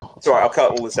It's all right. I'll cut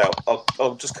all this out.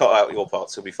 I'll just cut out your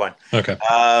parts. It'll be fine. Okay.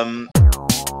 Are you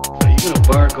gonna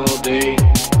bark all day,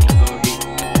 doggy?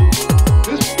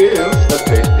 This is a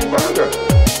tasty burger.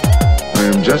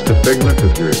 I am just a figment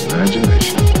of your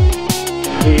imagination.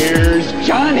 Here's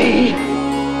Johnny.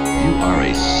 You are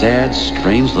a sad,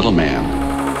 strange little man.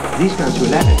 These guys were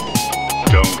laughing.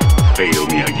 Don't fail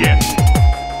me again.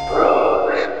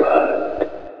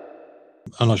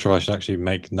 I'm not sure I should actually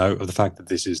make note of the fact that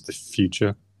this is the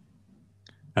future.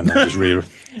 And then just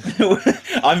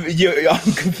I'm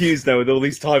confused now with all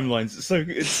these timelines.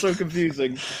 It's so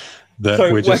confusing.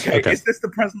 Is this the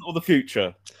present or the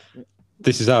future?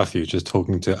 This is our future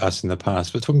talking to us in the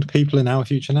past, but talking to people in our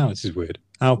future now. This is weird.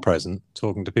 Our present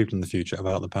talking to people in the future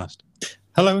about the past.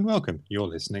 Hello and welcome. You're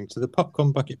listening to the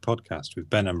Popcorn Bucket Podcast with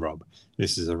Ben and Rob.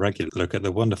 This is a regular look at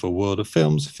the wonderful world of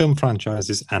films, film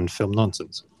franchises, and film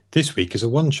nonsense. This week is a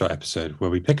one-shot episode where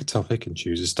we pick a topic and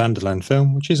choose a standalone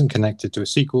film which isn't connected to a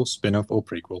sequel, spin-off, or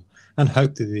prequel, and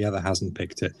hope that the other hasn't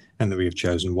picked it and that we have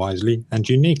chosen wisely and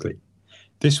uniquely.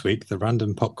 This week, the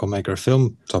random popcorn maker of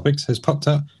film topics has popped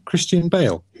out Christian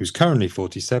Bale, who's currently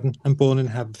 47 and born in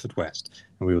Haverfordwest,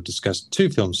 and we will discuss two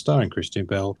films starring Christian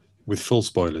Bale with full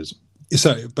spoilers.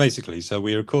 So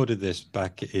we recorded this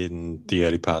back in the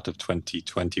early part of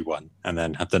 2021 and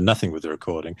then have done nothing with the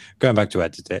recording. Going back to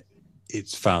edit it,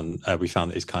 we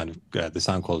found that it's kind of the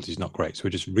sound quality is not great, so we're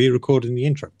just re-recording the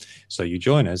intro. So you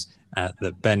join us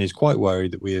that Ben is quite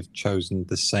worried that we have chosen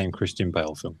the same Christian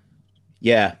Bale film.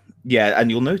 Yeah,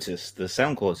 and you'll notice the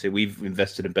sound quality. We've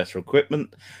invested in better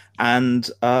equipment, and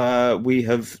we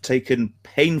have taken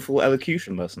painful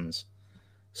elocution lessons.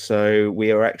 So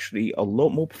we are actually a lot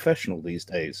more professional these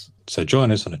days. So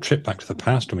join us on a trip back to the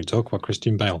past when we talk about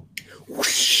Christian Bale.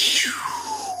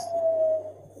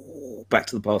 Back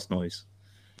to the past noise.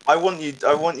 I want you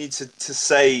to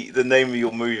say the name of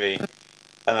your movie, and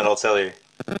then I'll tell you.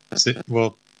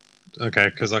 Well, okay,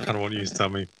 because I kind of want you to tell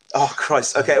me. Oh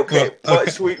Christ! Okay. Well,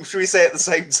 should we say it at the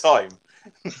same time?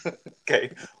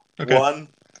 Okay. 1,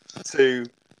 2,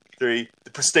 3.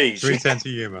 The Prestige. 310 to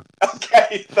Yuma.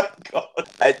 Okay, thank God.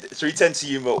 310 to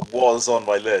Yuma was on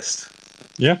my list.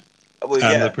 Yeah. Well,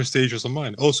 and The Prestige was on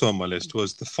mine. Also on my list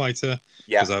was The Fighter,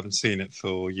 because I haven't seen it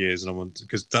for years, and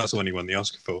because that's the one he won the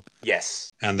Oscar for.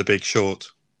 Yes. And The Big Short.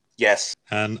 Yes.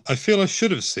 And I feel I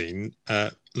should have seen,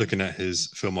 looking at his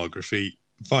filmography,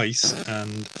 Vice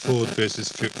and Ford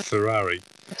versus Ferrari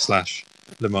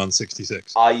 / Le Mans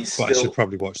 66. But I should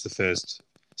probably watch the first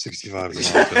 65 Le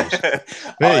Mans films.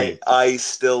 Hey. I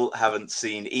still haven't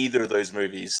seen either of those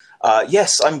movies.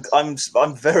 Yes,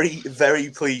 I'm very, very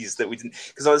pleased that we didn't,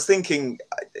 because I was thinking,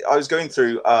 I was going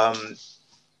through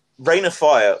Reign of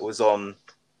Fire was on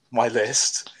my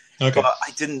list. Okay. But I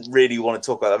didn't really want to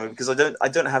talk about that movie because I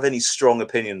don't have any strong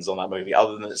opinions on that movie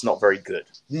other than it's not very good.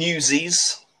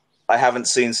 Newsies, I haven't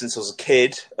seen since I was a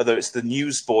kid, although it's the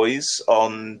Newsboys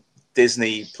on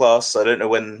Disney Plus. I don't know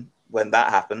when that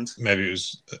happened. Maybe it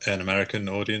was an American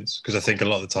audience, because I think a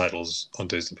lot of the titles on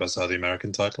Disney Plus are the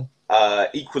American title.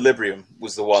 Equilibrium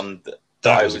was the one that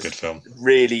I was was a good film.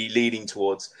 Really leaning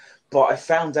towards. But I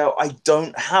found out I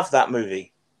don't have that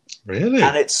movie. Really?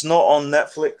 And it's not on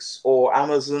Netflix or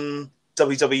Amazon,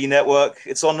 WWE Network.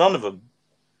 It's on none of them.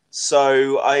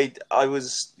 So I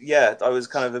was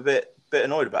kind of a bit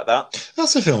annoyed about that.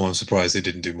 That's a film I'm surprised they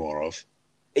didn't do more of.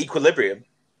 Equilibrium.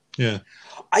 Yeah.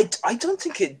 I don't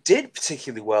think it did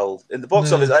particularly well in the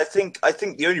box office. I think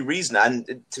the only reason,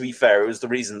 and to be fair, it was the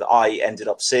reason that I ended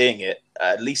up seeing it,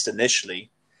 at least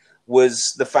initially,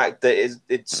 was the fact that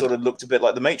it sort of looked a bit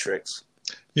like The Matrix.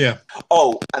 Yeah.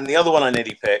 Oh, and the other one I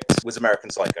nearly picked was American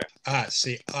Psycho.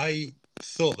 See, I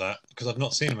thought that, because I've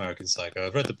not seen American Psycho.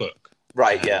 I've read the book.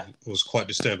 Right, yeah. Was quite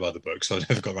disturbed by the book, so I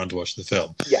never got around to watching the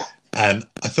film. Yeah. And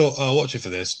I thought, I'll watch it for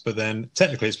this, but then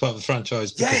technically it's part of the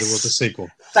franchise because it was a sequel.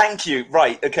 Thank you.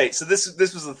 Right, okay, so this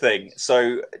was the thing.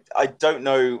 So I don't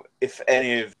know if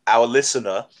any of our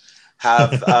listener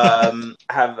have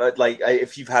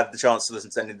if you've had the chance to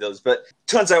listen to any of those, but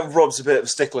turns out Rob's a bit of a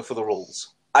stickler for the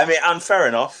rules. I mean, and fair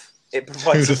enough. It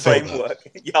provides a framework.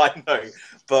 Yeah, I know.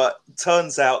 But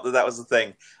turns out that was the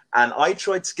thing. And I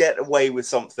tried to get away with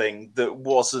something that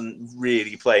wasn't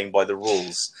really playing by the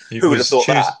rules. Who would have thought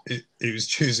that? It was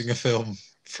choosing a film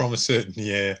from a certain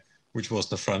year, which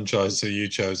wasn't a franchise, so you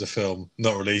chose a film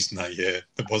not released in that year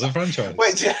that was a franchise.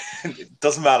 Wait, it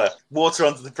doesn't matter. Water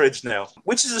under the bridge now.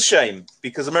 Which is a shame,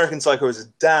 because American Psycho is a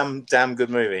damn good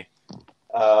movie.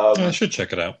 I should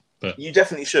check it out. But you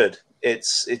definitely should.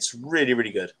 It's really,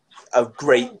 really good. A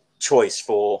great choice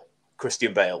for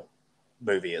Christian Bale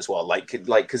movie as well.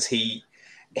 Because he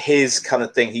his kind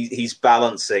of thing, he's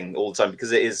balancing all the time,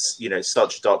 because it is,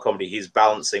 such a dark comedy. He's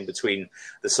balancing between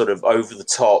the sort of over the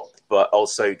top, but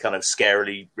also kind of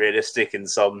scarily realistic in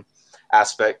some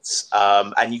aspects.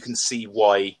 And you can see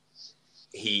why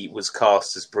he was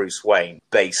cast as Bruce Wayne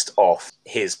based off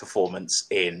his performance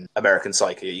in American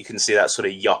Psycho. You can see that sort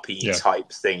of yuppie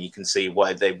type thing. You can see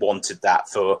why they wanted that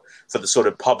for the sort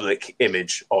of public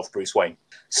image of Bruce Wayne.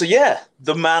 So yeah,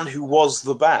 the man who was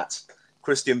the Bat,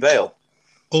 Christian Bale.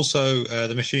 Also,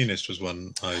 The Machinist was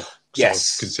one I sort of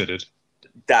considered.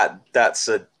 That's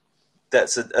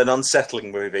an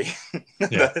unsettling movie.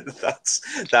 Yeah.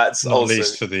 that's not also,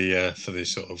 least for the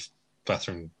sort of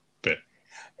bathroom bit.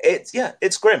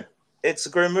 It's grim. It's a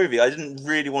grim movie. I didn't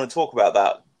really want to talk about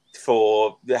that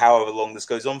for however long this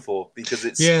goes on for, because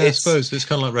I suppose it's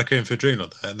kind of like Requiem for a Dream,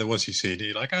 like that. And then once you see it,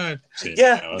 you're like, I've seen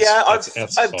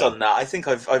it. I've done that. I think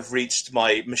I've reached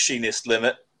my Machinist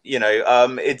limit.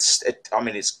 It's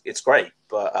great,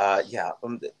 but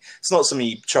it's not something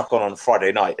you chuck on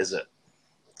Friday night, is it?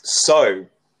 So,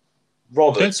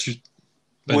 Robert,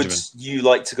 would you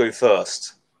like to go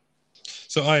first?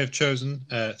 So I have chosen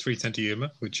 3:10 to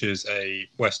Yuma, which is a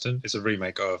Western. It's a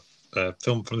remake of a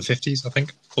film from the 50s, I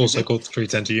think, also called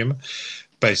 3:10 to Yuma,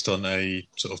 based on a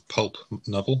sort of pulp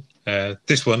novel.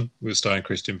 This one was starring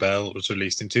Christian Bale. It was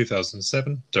released in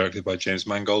 2007, directed by James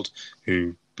Mangold,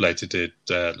 who later did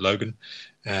Logan.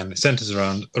 And it centres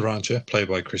around a rancher, played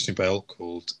by Christian Bale,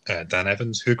 called Dan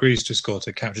Evans, who agrees to escort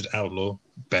a captured outlaw,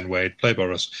 Ben Wade, played by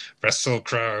Russell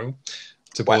Crowe,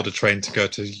 to board a train to go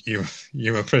to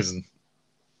Yuma prison.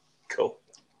 Cool.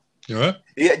 You all right?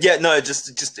 Yeah. No,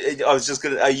 just. I was just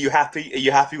gonna. Are you happy? Are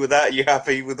you happy with that? Are you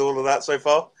happy with all of that so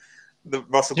far? The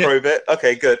Russell Crowe bit.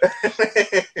 Okay, good.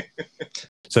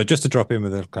 So just to drop in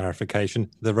with a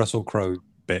clarification, the Russell Crowe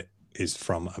bit is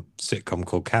from a sitcom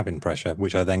called Cabin Pressure,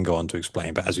 which I then go on to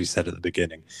explain. But as we said at the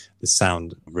beginning, the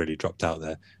sound really dropped out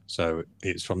there. So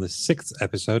it's from the 6th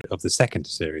episode of the 2nd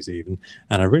series even,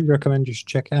 and I really recommend you should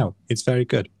check it out. It's very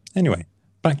good. Anyway,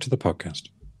 back to the podcast.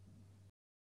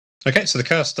 Okay, so the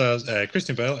cast stars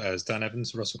Christian Bale as Dan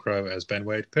Evans, Russell Crowe as Ben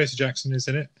Wade, Percy Jackson is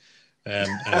in it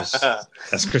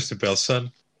as Christian Bale's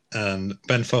son, and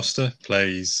Ben Foster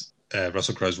plays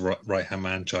Russell Crowe's right-hand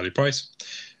man, Charlie Price.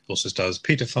 Also stars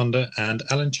Peter Fonda and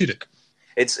Alan Tudyk.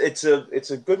 It's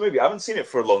a good movie. I haven't seen it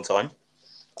for a long time.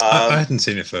 I hadn't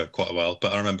seen it for quite a while,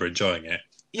 but I remember enjoying it.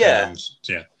 Yeah.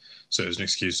 So it was an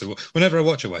excuse. So whenever I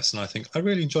watch a Western, I think, I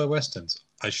really enjoy Westerns.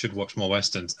 I should watch more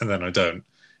Westerns, and then I don't.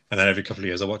 And then every couple of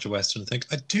years I watch a Western and think,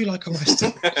 I do like a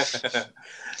Western.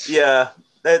 Yeah.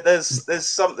 There's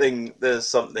something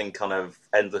kind of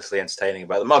endlessly entertaining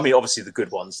about them. I mean, obviously the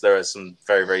good ones. There are some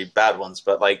very, very bad ones,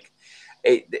 but like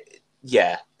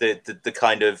the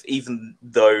kind of, even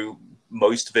though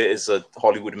most of it is a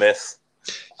Hollywood myth.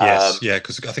 Yes,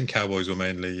 because I think cowboys were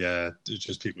mainly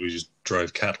just people who just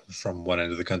drove cattle from one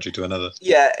end of the country to another.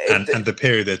 Yeah, and the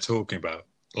period they're talking about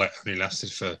only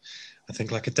lasted for, I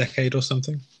think, like a decade or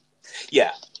something.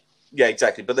 Yeah,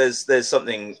 exactly. But there's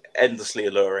something endlessly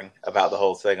alluring about the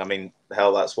whole thing. I mean,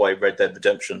 hell, that's why Red Dead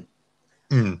Redemption,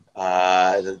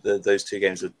 those two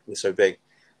games were so big.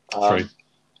 3.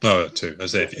 No, 2.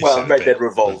 As if Red Dead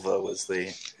Revolver was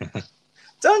the...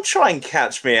 Don't try and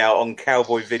catch me out on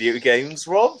cowboy video games,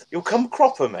 Rob. You'll come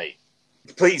cropper, mate.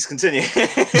 Please continue.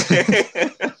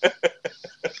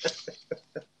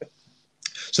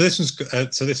 So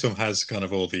this one has kind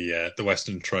of all the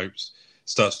Western tropes.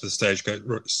 Starts with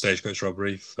the stagecoach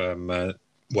robbery from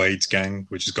Wade's gang,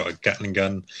 which has got a Gatling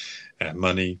gun,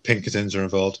 money. Pinkertons are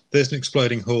involved. There's an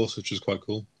exploding horse, which is quite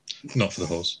cool. Not for the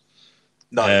horse.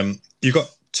 No. You've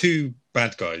got two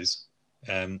bad guys,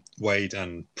 Wade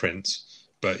and Prince.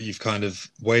 But you've kind of,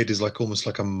 Wade is almost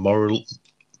like a moral,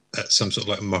 some sort of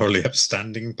like morally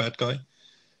upstanding bad guy.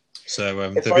 So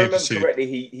if I remember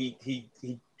correctly,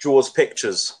 he draws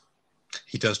pictures.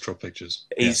 He does draw pictures.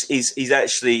 He's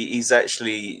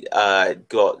actually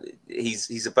got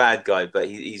he's a bad guy, but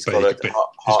he's got a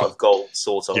heart of gold,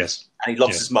 sort of. Yes, and he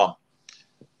loves his mum.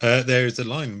 There is a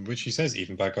line which he says,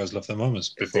 "Even bad guys love their mamas,"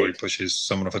 before he pushes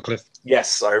someone off a cliff.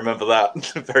 Yes, I remember that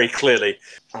very clearly.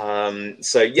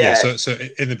 So in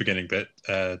the beginning bit,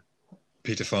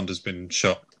 Peter Fonda's been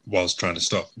shot whilst trying to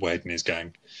stop Wade and his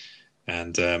gang,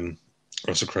 and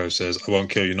Russell Crowe says, "I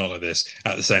won't kill you, not like this."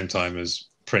 At the same time as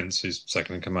Prince, his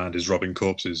second in command, is robbing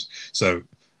corpses. So,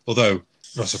 although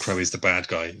Russell Crowe is the bad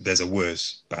guy, there's a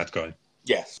worse bad guy.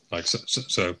 Yes.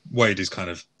 So Wade is kind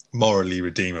of morally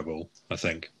redeemable, I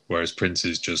think, whereas Prince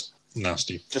is just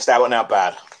nasty. Just out and out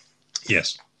bad.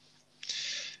 Yes.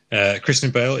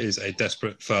 Christian Bale is a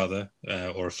desperate father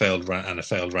or a failed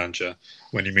rancher.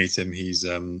 When you meet him, he's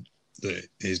that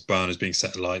his barn is being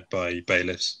set alight by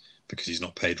bailiffs because he's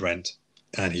not paid rent,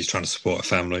 and he's trying to support a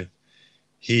family.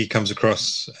 He comes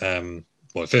across,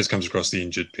 first comes across the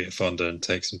injured Peter Fonda and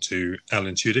takes him to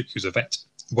Alan Tudyk, who's a vet.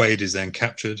 Wade is then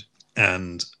captured,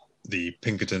 and the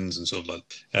Pinkertons and sort of like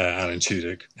Alan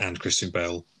Tudyk and Christian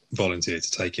Bale volunteer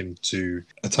to take him to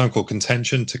a town called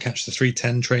Contention to catch the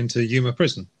 3:10 train to Yuma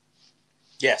Prison.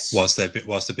 Yes. Whilst they're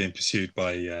being pursued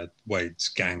by Wade's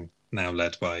gang, now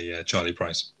led by Charlie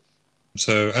Price.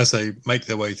 So as they make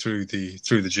their way through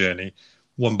the journey,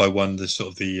 one by one,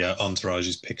 the entourage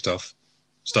is picked off.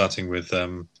 Starting with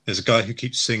there's a guy who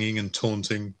keeps singing and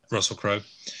taunting Russell Crowe,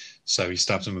 so he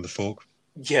stabs him with a fork.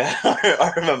 Yeah,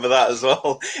 I remember that as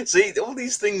well. See, all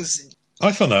these things.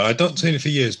 I found that I'd not seen it for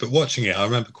years, but watching it, I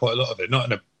remember quite a lot of it. Not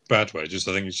in a bad way, just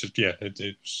I think it's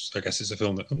just I guess it's a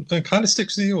film that kind of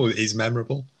sticks with you or is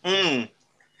memorable. Mm.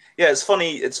 Yeah, it's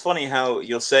funny. It's funny how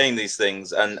you're saying these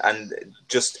things, and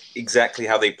just exactly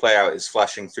how they play out is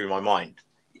flashing through my mind.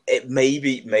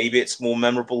 Maybe it's more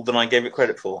memorable than I gave it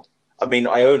credit for. I mean,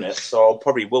 I own it, so I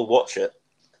probably will watch it.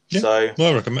 Yeah, so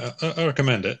well, I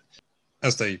recommend it.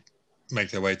 As they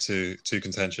make their way to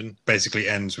Contention, basically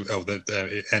it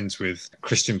ends with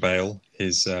Christian Bale,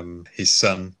 his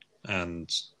son,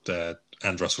 and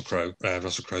Russell Crowe.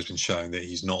 Russell Crowe's been showing that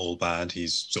he's not all bad.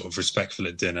 He's sort of respectful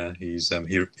at dinner. He's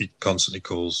he constantly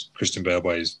calls Christian Bale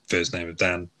by his first name of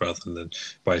Dan rather than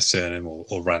by his surname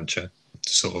or Rancher,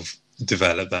 to sort of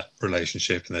develop that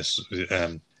relationship. And this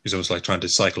he's almost like trying to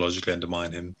psychologically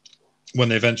undermine him. When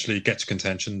they eventually get to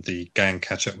Contention, the gang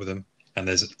catch up with him, and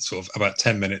there's sort of about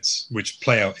 10 minutes which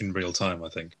play out in real time, I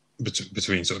think,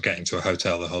 between sort of getting to a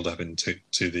hotel they hold up into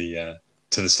to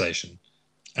the station.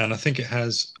 And I think it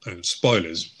has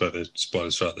spoilers, but the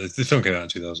spoilers throughout the film came out in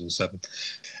 2007.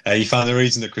 You find the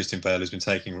reason that Christian Bale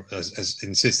has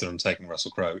insisted on taking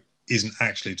Russell Crowe isn't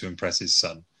actually to impress his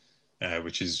son,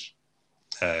 which is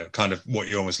kind of what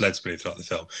you almost led to believe throughout the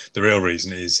film. The real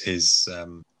reason is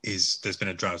there's been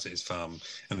a drought at his farm,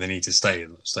 and they need to stay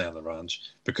on the ranch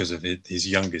because of his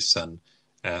youngest son.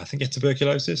 I think he had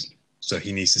tuberculosis, so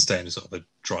he needs to stay in a sort of a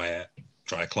dry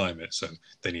climate. So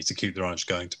they need to keep the ranch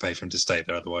going to pay for him to stay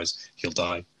there, otherwise he'll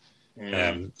die.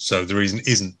 So the reason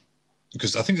isn't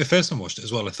because I think the first time I watched it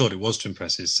as well, I thought it was to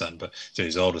impress his son, but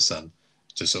his older son,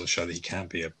 to sort of show that he can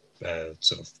be a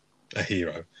sort of a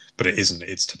hero, but it isn't.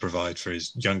 It's to provide for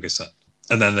his younger son.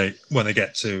 And then when they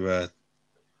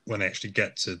actually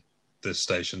get to the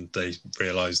station, they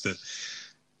realise that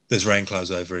there's rain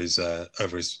clouds over his sort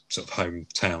of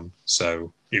hometown.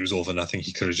 So it was all for nothing.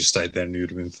 He could have just stayed there and he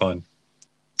would have been fine.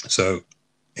 So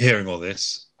hearing all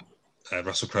this,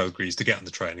 Russell Crowe agrees to get on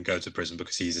the train and go to prison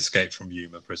because he's escaped from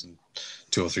Yuma prison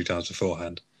 2 or 3 times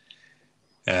beforehand.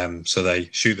 So they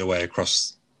shoot their way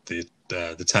across the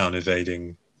town,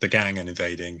 evading the gang and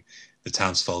evading the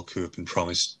townsfolk who have been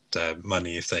promised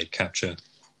money if they capture,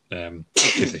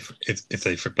 if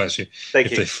they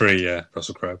free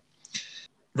Russell Crowe.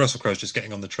 Russell Crowe's just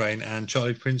getting on the train, and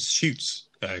Charlie Prince shoots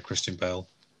Christian Bale,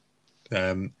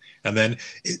 and then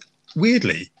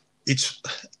weirdly, it's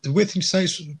the weird thing to say.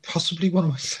 It's possibly one of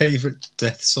my favourite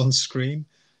deaths on screen.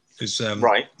 Is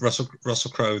right.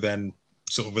 Russell Crowe then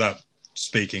sort of without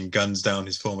speaking guns down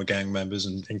his former gang members,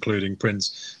 and including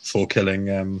Prince for killing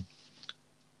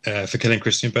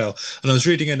Christian Bale. And I was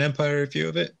reading an Empire review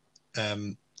of it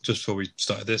just before we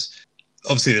started this.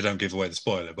 Obviously, they don't give away the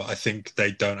spoiler, but I think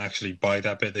they don't actually buy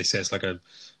that bit. They say it's like an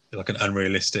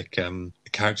unrealistic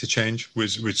character change,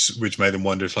 which made them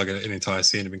wonder if like an entire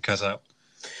scene had been cut out.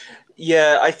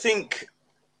 Yeah, I think.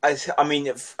 I mean,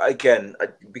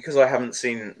 because I haven't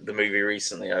seen the movie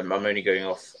recently, I'm only going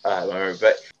off memory.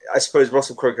 But I suppose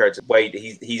Russell Crowe character Wade,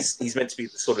 he's meant to be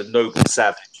the sort of noble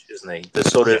savage, isn't he? The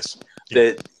sort of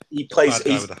he plays bad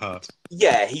guy with a heart.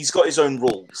 Yeah, he's got his own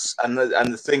rules, and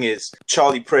the thing is,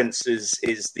 Charlie Prince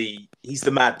he's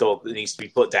the mad dog that needs to be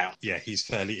put down. Yeah, he's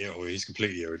fairly ill. He's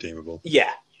completely irredeemable.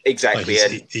 Yeah, exactly.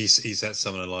 Like he sets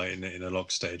someone alight in a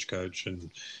locked stagecoach and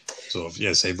sort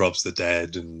of say robs the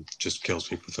dead and just kills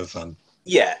people for fun.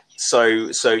 Yeah, so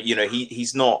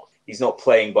he's not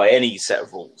playing by any set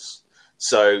of rules.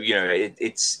 So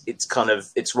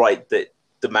it's right that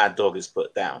the mad dog is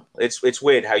put down. It's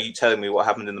weird how you telling me what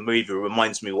happened in the movie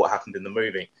reminds me what happened in the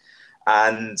movie,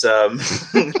 and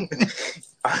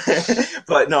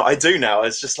but no, I do now.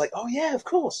 It's just like, oh yeah, of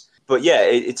course. But yeah,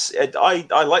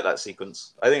 I like that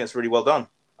sequence. I think it's really well done.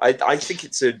 I think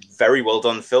it's a very well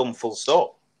done film. Full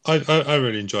stop. I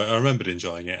really enjoy it. I remembered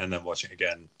enjoying it and then watching it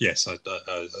again. Yes, I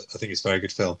think it's a very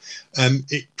good film.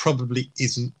 It probably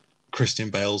isn't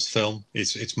Christian Bale's film.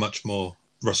 It's much more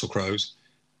Russell Crowe's.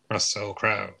 Russell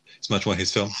Crowe. It's much more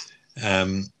his film.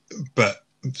 But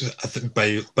I think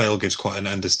Bale gives quite an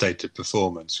understated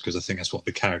performance because I think that's what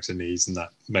the character needs, and that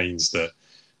means that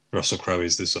Russell Crowe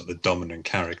is the sort of the dominant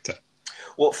character.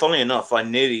 Well, funnily enough,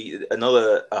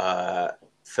 another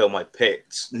film I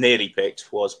nearly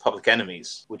picked was Public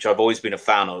Enemies, which I've always been a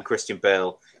fan of. Christian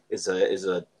Bale is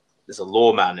a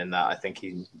lawman in that. I think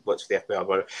he works for the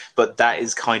FBI, but that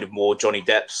is kind of more Johnny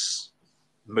Depp's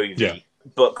movie. Yeah.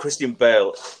 But Christian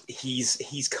Bale,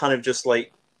 he's kind of just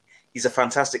like, he's a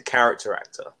fantastic character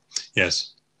actor.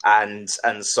 Yes. And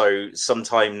so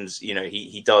sometimes, you know,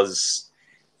 he does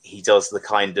the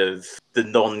kind of the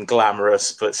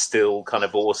non-glamorous but still kind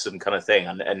of awesome kind of thing.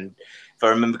 And if I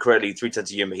remember correctly, 3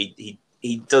 Sense of Humor, he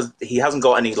hasn't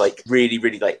got any like really,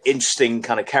 really like interesting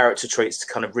kind of character traits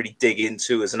to kind of really dig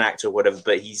into as an actor or whatever,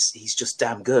 but he's just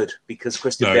damn good because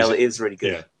Christian Bale is really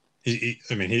good. Yeah.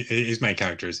 His main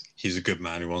character is he's a good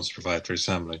man who wants to provide for his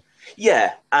family.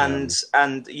 Yeah, and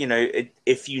you know,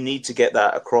 if you need to get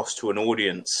that across to an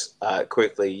audience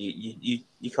quickly,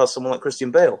 you cast someone like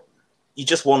Christian Bale. You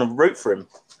just want to root for him,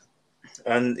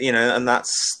 and you know, and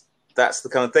that's the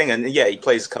kind of thing. And yeah, he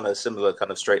plays kind of similar, kind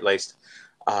of straight-laced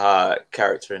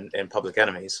character in Public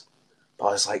Enemies. But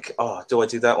I was like, oh, do I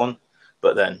do that one?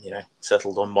 But then, you know,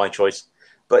 settled on my choice.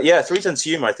 But yeah, 3 Sense of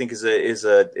Humor, I think, is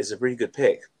a really good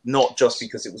pick. Not just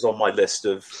because it was on my list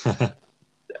of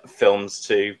films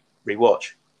to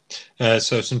rewatch.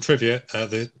 So some trivia.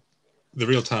 The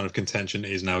real town of contention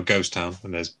is now a ghost town,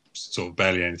 and there's sort of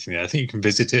barely anything there. I think you can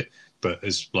visit it, but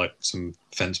there's like some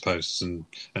fence posts and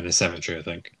a cemetery, I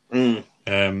think.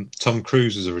 Tom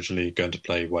Cruise was originally going to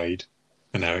play Wade,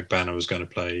 and Eric Bana was going to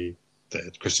play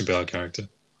the Christian Bale character.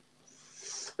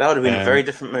 That would have been a very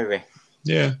different movie.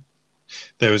 Yeah.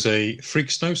 There was a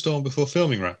freak snowstorm before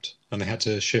filming wrapped, and they had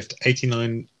to shift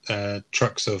 89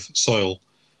 trucks of soil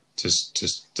to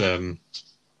sort of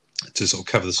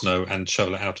cover the snow and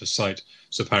shovel it out of sight.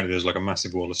 So apparently there's like a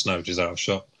massive wall of snow which is out of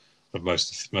shot of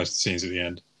most of the scenes at the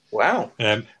end. Wow.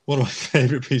 One of my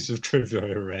favourite pieces of trivia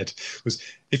I read was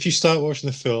if you start watching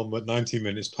the film at 19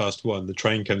 minutes past 1, the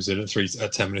train comes in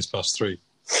at 10 minutes past 3.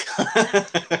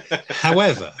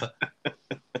 However,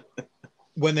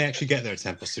 when they actually get there at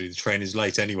 10 past 3, the train is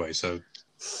late anyway.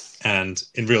 And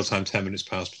in real time, 10 minutes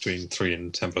pass between 3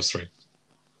 and 10 past 3.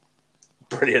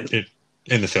 Brilliant.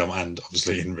 In the film and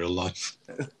obviously in real life.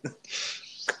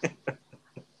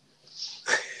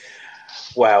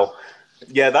 Wow.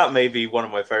 Yeah, that may be one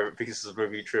of my favourite pieces of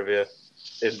movie trivia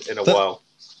in a while.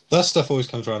 That stuff always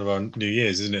comes around New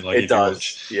Year's, isn't it? Like it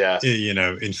does, you watch, you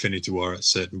know, Infinity War at a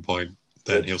certain point,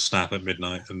 then he'll snap at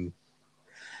midnight. And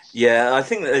yeah, I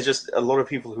think that there's just a lot of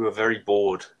people who are very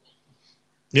bored.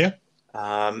 Yeah.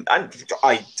 And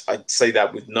I'd say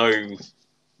that with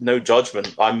no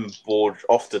judgment. I'm bored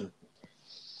often.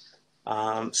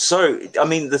 So, I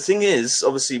mean, the thing is,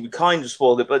 obviously, we kind of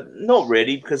spoiled it, but not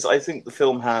really, because I think the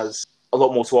film has a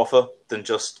lot more to offer than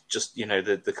just you know,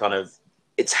 the kind of,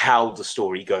 it's how the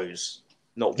story goes,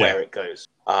 not where it goes.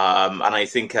 And I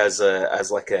think as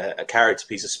like a character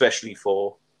piece, especially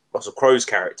for Russell Crowe's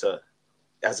character,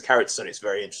 as a character study, it's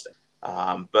very interesting.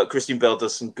 But Christian Bale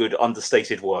does some good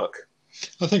understated work.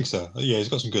 I think so. Yeah, he's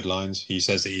got some good lines. He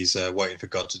says that he's waiting for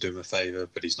God to do him a favour,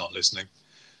 but he's not listening.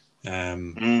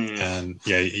 And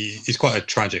yeah, he's quite a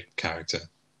tragic character.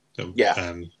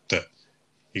 That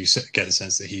you get the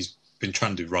sense that he's been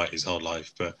trying to do right his whole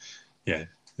life, but yeah,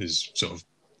 has sort of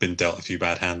been dealt a few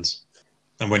bad hands.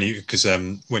 And when you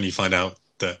find out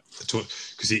that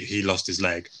because he lost his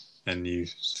leg, and you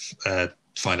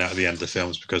find out at the end of the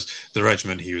films because the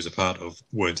regiment he was a part of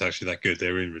weren't actually that good.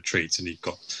 They were in retreat, and I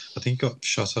think he got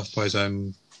shot off by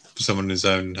someone in his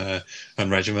own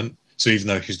regiment. So even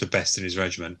though he was the best in his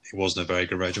regiment, it wasn't a very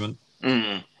good regiment.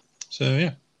 So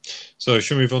yeah. So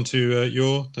should we move on to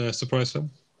your surprise film?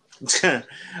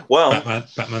 Well,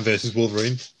 Batman versus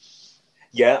Wolverine.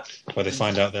 Yeah. Where they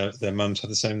find out their mums have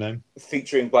the same name.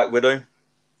 Featuring Black Widow.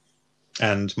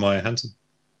 And Maya Hansen.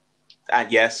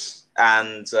 And yes.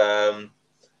 And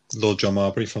Lord John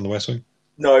Marbury from The West Wing.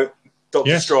 No,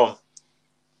 Dr. Strong.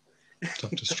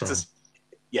 Dr. Strong.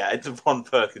 Yeah, it's Ron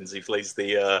Perkins who plays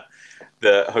the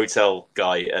hotel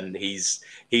guy, and he's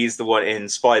the one in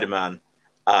Spider-Man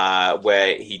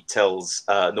where he tells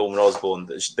Norman Osborn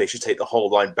that they should take the whole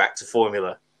line back to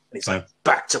formula. And he's like,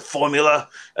 back to formula?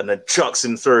 And then chucks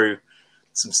him through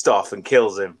some stuff and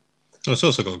kills him. Oh, it's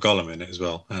also got Gollum in it as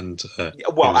well, and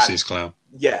Ulysses Clown.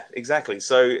 Yeah, exactly.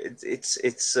 So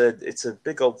it's a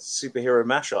big old superhero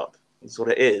mashup. That's what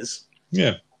it is.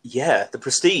 Yeah. Yeah, The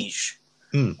Prestige.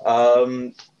 You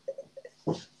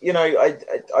know,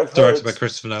 I've directed by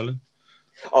Christopher Nolan.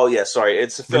 Oh yeah, sorry,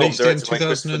 it's a film released directed in by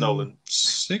Christopher Nolan.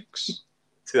 2006.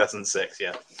 2006,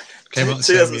 yeah. Came out the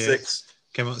same year. 2006.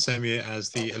 Came out the same year as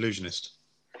The Illusionist.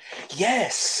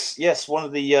 Yes, one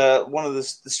of the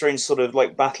strange sort of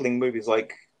like battling movies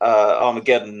like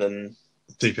Armageddon and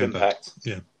Deep Impact.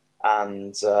 Yeah.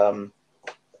 And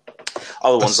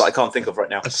other ones that I can't think of right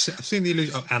now. I've seen The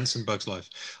Illusionist. Oh, Ants and Bugs Life.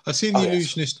 I've seen The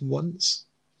Illusionist once,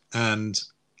 and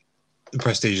The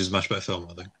Prestige is a much better film,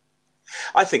 I think.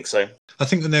 I think so. I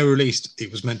think when they were released,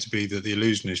 it was meant to be that The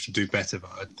Illusionist would do better,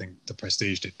 but I think The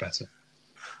Prestige did better.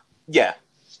 Yeah.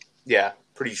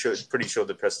 Pretty sure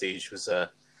The Prestige was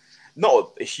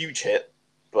not a huge hit,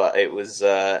 but it was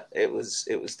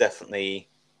definitely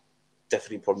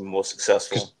probably more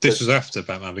successful. This was after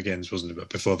Batman Begins, wasn't it? But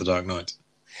before The Dark Knight.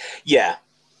 Yeah.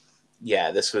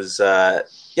 This was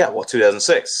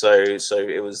 2006. So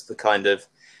it was the kind of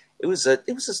it was a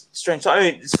strange time. I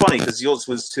mean, it's funny because yours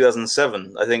was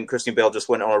 2007. I think Christian Bale just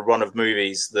went on a run of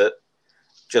movies that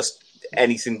just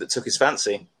anything that took his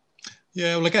fancy.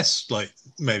 Yeah, well, I guess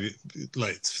maybe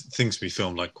things to be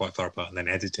filmed quite far apart and then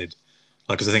edited.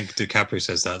 Because I think DiCaprio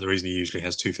says that the reason he usually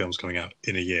has 2 films coming out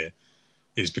in a year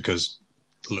is because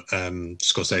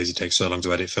Scorsese takes so long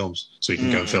to edit films, so he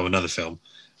can go and film another film,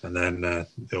 and then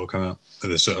they all come out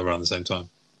and they're sort of around the same time.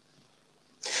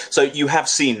 So you have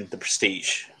seen The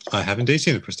Prestige? I have indeed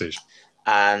seen The Prestige.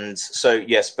 And so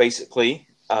yes, basically,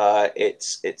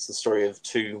 it's the story of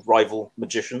 2 rival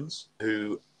magicians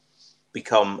who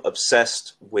become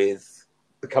obsessed with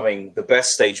becoming the best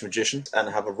stage magician and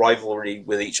have a rivalry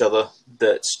with each other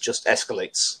that just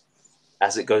escalates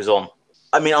as it goes on.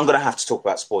 I mean, I'm going to have to talk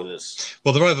about spoilers.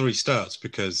 Well, the rivalry starts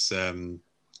because they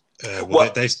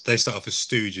start off as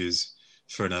stooges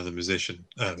for another magician.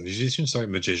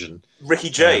 Ricky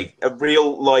Jay, a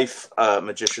real life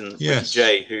magician. Yes.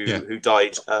 Ricky Jay, who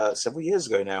died several years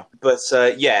ago now. But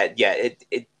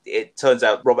it turns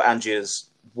out Robert Angier's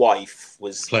wife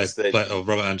was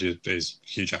Robert Angier is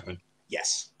Hugh Jackman.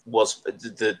 Yes, was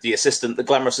the assistant, the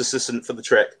glamorous assistant for the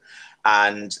trick,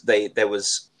 and there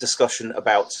was discussion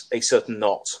about a certain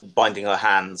knot binding her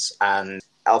hands, and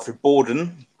Alfred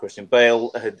Borden, Christian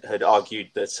Bale, had argued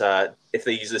that if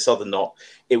they use this other knot,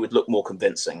 it would look more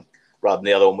convincing rather than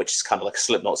the other one, which is kind of like a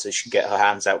slip knot, so she can get her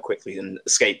hands out quickly and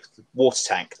escape the water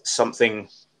tank. Something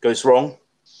goes wrong,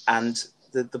 and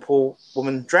the poor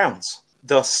woman drowns.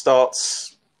 Thus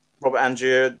starts Robert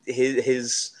Angier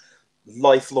his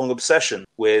lifelong obsession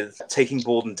with taking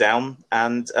Borden down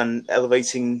and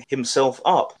elevating himself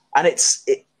up. And it's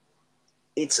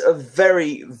a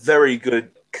very, very good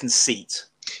conceit.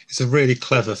 It's a really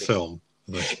clever film.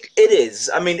 It is.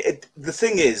 I mean, the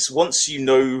thing is, once you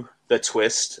know the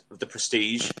twist of The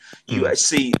Prestige, you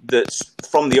see that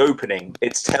from the opening,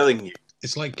 it's telling you.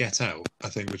 It's like Get Out, I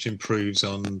think, which improves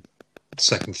on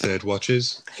second, third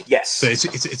watches. Yes. So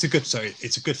it's a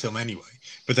good film anyway.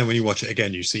 But then when you watch it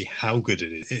again, you see how good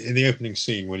it is. In the opening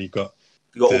scene, when you've got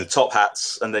all the top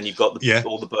hats, and then you've got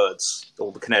all the birds,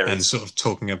 all the canaries, and sort of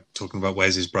talking about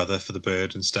where's his brother for the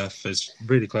bird and stuff. It's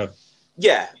really clever.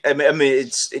 Yeah, I mean,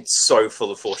 it's so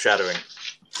full of foreshadowing.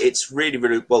 It's really,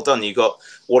 really well done. You got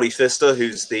Wally Pfister,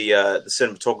 who's the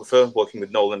cinematographer, working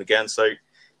with Nolan again. So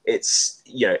it's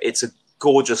a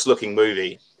gorgeous looking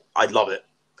movie. I love it.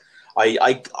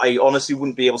 I honestly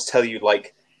wouldn't be able to tell you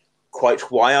quite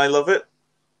why I love it,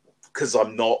 because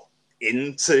I'm not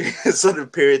into sort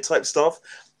of period type stuff,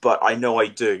 but I know I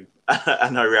do,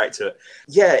 and I react to it.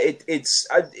 Yeah,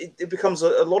 it becomes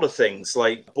a lot of things.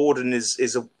 Like Borden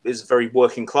is very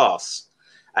working class,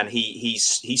 and he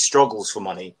struggles for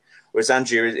money, whereas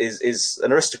Angier is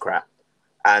an aristocrat,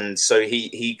 and so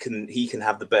he can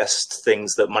have the best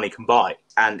things that money can buy,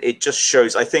 and it just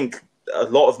shows. I think a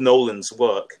lot of Nolan's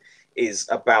work is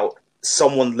about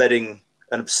someone letting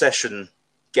an obsession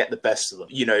get the best of them.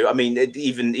 I mean,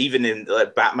 even in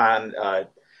Batman,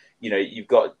 you've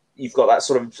got that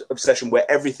sort of obsession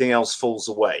where everything else falls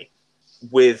away.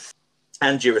 With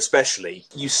Angier especially,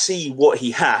 you see what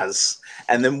he has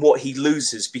and then what he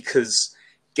loses, because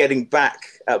getting back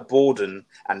at Borden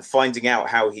and finding out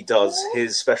how he does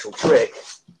his special trick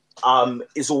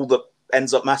is all that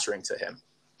ends up mattering to him.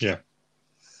 Yeah.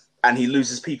 And he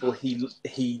loses people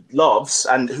he loves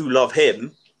and who love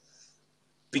him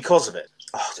because of it.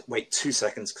 Oh, wait 2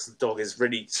 seconds, because the dog is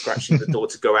really scratching the door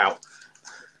to go out.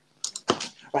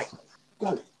 Right,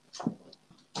 go.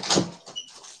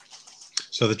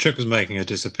 So the trick was making her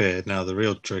disappear. Now the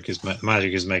real trick is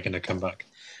magic is making her come back.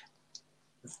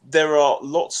 There are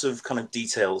lots of kind of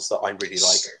details that I really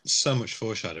like. So much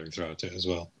foreshadowing throughout it as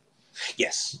well.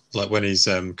 Yes. Like when he's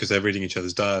because they're reading each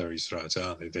other's diaries throughout it,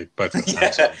 aren't they? They both got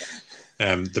hands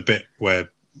on. The bit where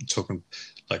talking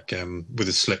like with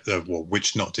a slip of, well,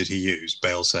 which knot did he use?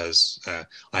 Bale says,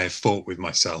 I have fought with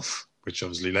myself, which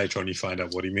obviously later on you find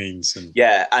out what he means. And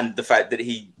Yeah, and the fact that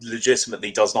he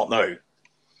legitimately does not know.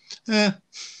 yeah,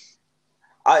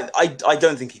 I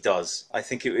don't think he does. I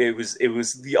think it was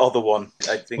the other one.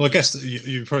 I think. well, I guess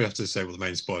you probably have to say what the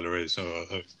main spoiler is. So,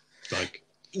 like,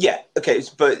 Yeah, okay,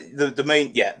 but the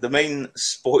main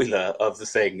spoiler of the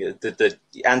thing that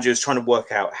Andrew is trying to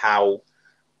work out how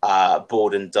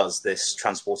Borden does this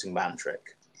transporting man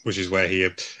trick. which is where he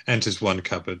enters one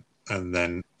cupboard and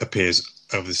then appears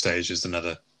over the stage as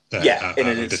another. In an a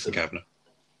instant. different cabinet.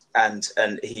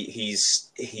 And he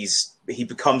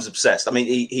becomes obsessed. I mean,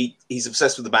 he's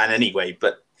obsessed with the man anyway,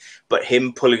 but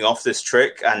him pulling off this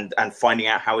trick and finding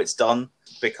out how it's done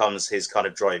becomes his kind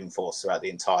of driving force throughout the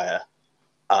entire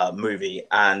movie.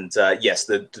 And yes,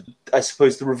 I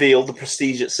suppose the reveal, the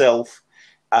prestige itself,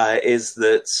 is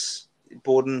that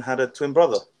Borden had a twin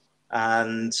brother,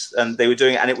 and they were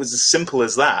doing it, and it was as simple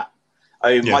as that.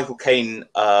 I mean, Michael Caine,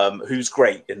 who's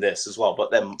great in this as well,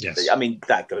 but then, Yes. I mean,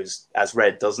 that goes as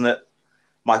read, doesn't it?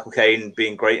 Michael Caine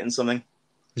being great in something.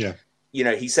 Yeah. You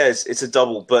know, he says it's a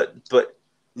double, but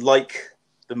like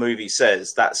the movie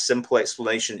says, that simple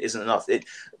explanation isn't enough.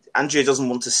 Andrea doesn't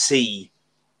want to see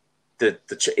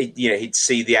he'd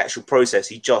see the actual process.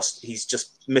 He's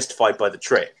just mystified by the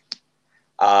trick,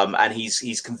 and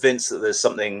he's convinced that there's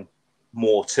something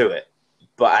more to it.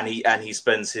 But he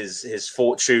spends his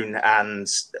fortune and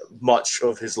much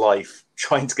of his life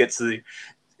trying to get to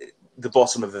the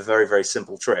bottom of a very, very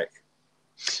simple trick.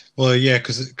 Well, yeah,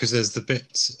 because there's the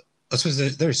bit. I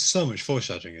suppose there is so much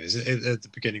foreshadowing at the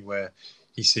beginning where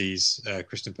he sees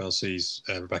Kristen Bell sees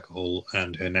Rebecca Hall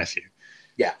and her nephew.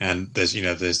 Yeah, and there's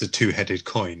the two-headed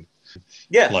coin.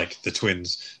 Yeah, like the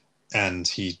twins, and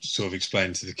he sort of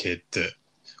explained to the kid that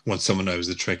once someone knows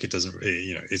the trick, it doesn't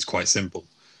really, it's quite simple.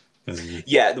 And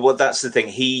yeah, well, that's the thing.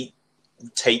 He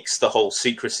takes the whole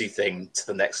secrecy thing to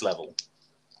the next level.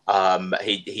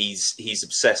 He's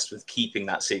obsessed with keeping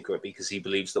that secret because he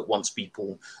believes that once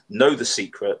people know the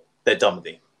secret, they're done with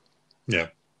it. Yeah,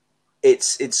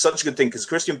 it's such a good thing because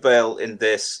Christian Bale in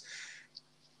this,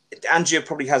 Angier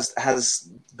probably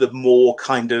has the more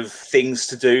kind of things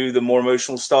to do, the more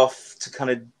emotional stuff to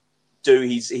kind of do.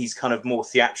 He's kind of more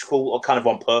theatrical or kind of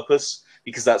on purpose,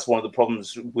 because that's one of the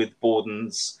problems with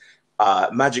Borden's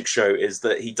magic show is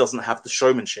that he doesn't have the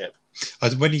showmanship.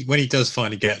 When he does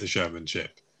finally get the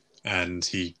showmanship and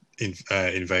he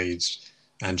invades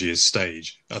Angier's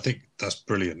stage, I think that's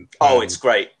brilliant. Oh, it's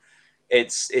great.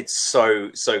 It's so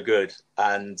good,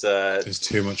 and there's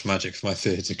too much magic for my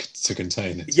theatre to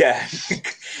contain it. Yeah,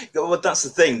 well, that's the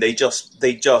thing. They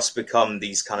just become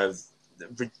these kind of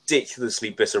ridiculously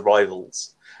bitter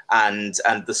rivals, and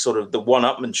the sort of the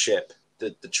one-upmanship,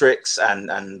 the tricks,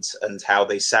 and how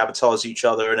they sabotage each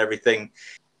other and everything.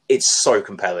 It's so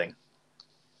compelling.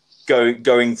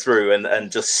 Going through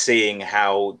and just seeing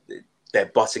how they're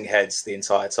butting heads the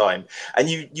entire time, and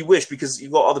you wish, because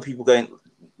you've got other people going,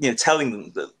 telling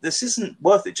them that this isn't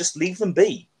worth it, just leave them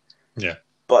be. Yeah.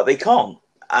 But they can't.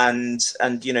 And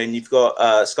you've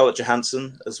got Scarlett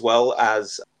Johansson as well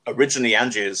as originally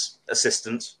Angier's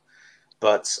assistant,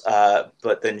 but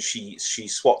then she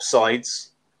swaps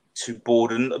sides to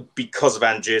Borden because of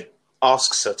Angier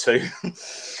asks her to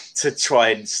to try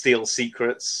and steal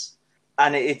secrets.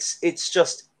 And it's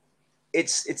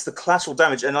the collateral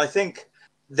damage. And I think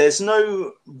there's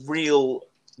no real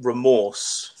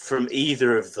remorse from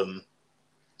either of them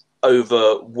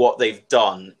over what they've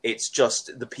done. It's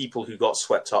just the people who got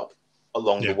swept up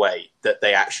along the way that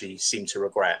they actually seem to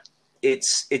regret.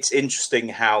 It's interesting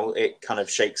how it kind of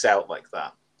shakes out like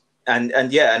that. And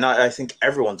I think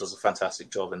everyone does a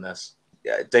fantastic job in this.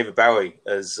 David Bowie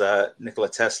as Nikola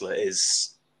Tesla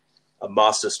is a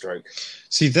masterstroke.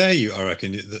 See, I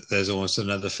reckon there's almost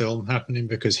another film happening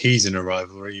because he's in a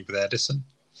rivalry with Edison.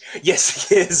 Yes,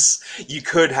 he is. You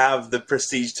could have the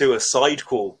Prestige 2, a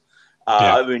sidequel.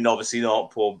 I mean, obviously not.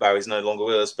 Poor Bowie's no longer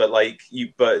with us, but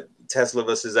but Tesla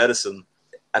versus Edison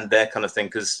and their kind of thing,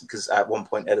 because at one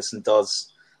point Edison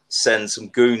does send some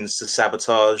goons to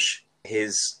sabotage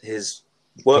his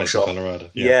workshop. Place in Colorado.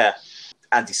 Yeah.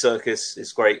 Andy Serkis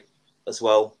is great as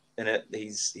well in it.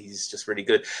 He's just really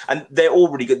good, and they're all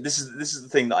really good. This is the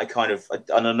thing that I kind of,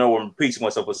 and I know I'm repeating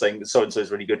myself by saying that so and so is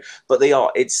really good, but they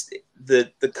are. It's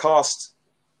the cast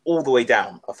all the way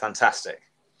down are fantastic.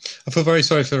 I feel very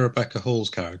sorry for Rebecca Hall's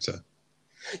character.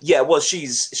 Yeah, well,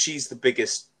 she's the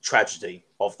biggest tragedy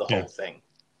of the whole thing.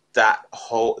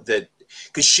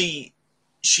 Because she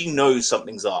knows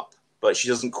something's up, but she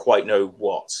doesn't quite know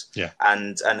what. Yeah.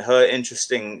 And her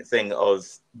interesting thing of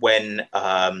when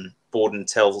Borden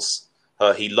tells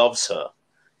her he loves her,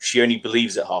 she only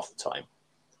believes it half the time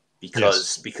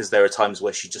because there are times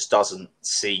where she just doesn't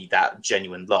see that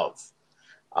genuine love.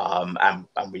 And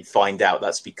we find out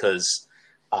that's because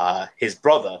his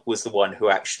brother was the one who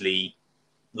actually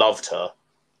loved her,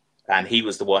 and he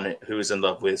was the one who was in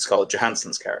love with Scarlett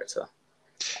Johansson's character.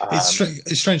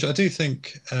 It's strange. I do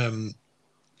think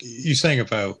you're saying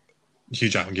about Hugh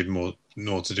Jackman giving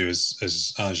more to do as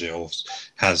Arjay, or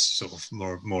has sort of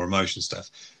more emotion stuff.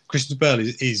 Christian Bale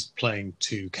is playing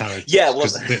two characters. Yeah, well,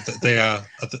 they are.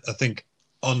 I think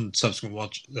on subsequent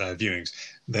viewings,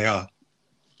 they are.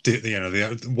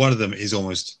 One of them is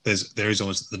almost there is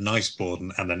almost the nice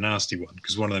Borden and the nasty one,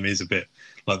 because one of them is a bit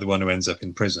like the one who ends up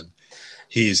in prison.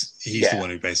 He's the one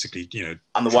who basically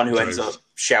and the one who ends up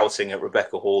shouting at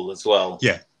Rebecca Hall as well.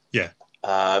 Yeah.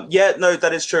 No,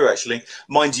 that is true actually.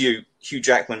 Mind you, Hugh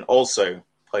Jackman also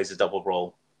plays a double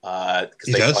role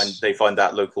because they find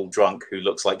that local drunk who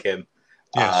looks like him.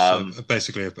 Yeah, so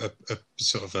basically a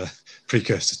sort of a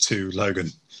precursor to Logan.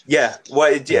 Yeah,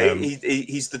 well,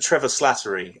 he's the Trevor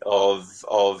Slattery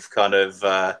of kind of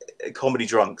comedy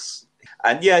drunks,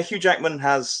 and yeah, Hugh Jackman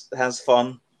has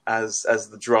fun as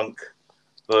the drunk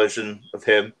version of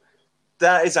him.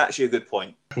 That is actually a good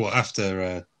point. Well,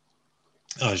 after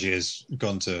Arjay has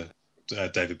gone to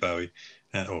David Bowie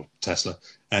or Tesla,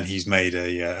 and he's made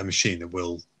a machine that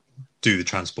will do the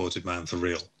transported man for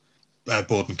real.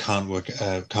 Borden can't work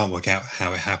out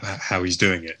how he's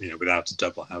doing it, without a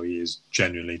double, how he is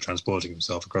genuinely transporting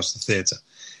himself across the theatre.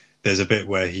 There's a bit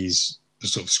where he's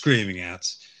sort of screaming at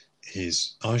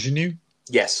his ingenue.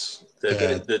 Yes,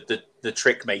 the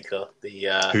trick maker,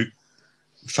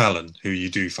 Fallon, who you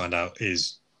do find out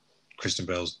is Kristen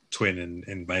Bale's twin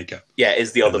in makeup. Yeah,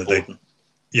 is the other Borden.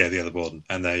 The other Borden,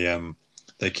 and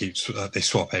they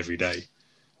swap every day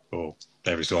or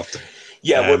every so often.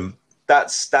 Yeah, well,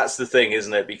 that's the thing,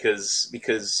 isn't it? Because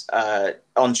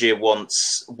Angier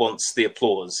wants the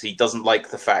applause. He doesn't like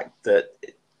the fact that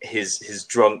his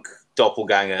drunk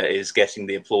doppelganger is getting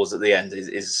the applause at the end.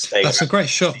 Is staying. That's a great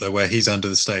shot though, where he's under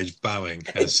the stage bowing.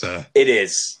 It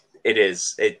is.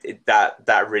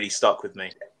 That really stuck with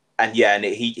me. And yeah, and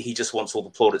he just wants all the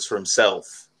plaudits for himself,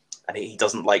 and he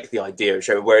doesn't like the idea of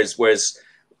show. Whereas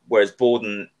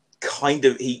Borden kind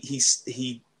of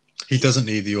he doesn't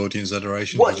need the audience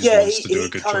adoration. Well, he just wants to do a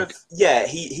good trick.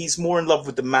 He's more in love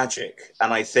with the magic,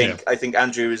 and I think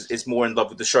Andrew is more in love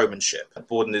with the showmanship.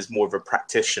 Borden is more of a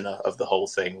practitioner of the whole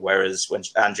thing, whereas when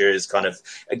Andrew is kind of,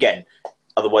 again,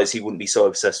 otherwise he wouldn't be so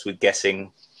obsessed with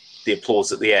getting the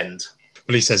applause at the end.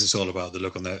 Well, he says it's all about the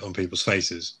look on people's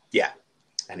faces. Yeah,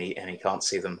 and he can't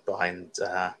see them behind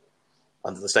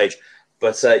under the stage.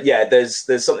 But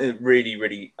there's something that really,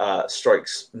 really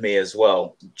strikes me as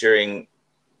well. During,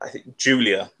 I think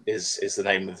Julia is the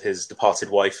name of his departed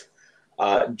wife.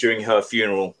 During her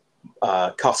funeral,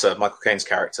 Cutter, Michael Caine's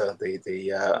character,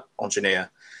 the engineer,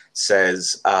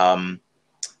 says that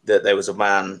there was a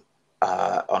man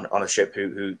on a ship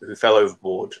who fell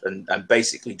overboard and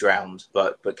basically drowned,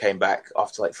 but came back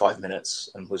after like 5 minutes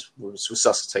and was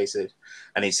resuscitated.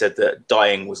 And he said that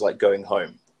dying was like going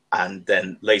home. And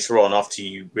then later on, after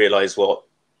you realise what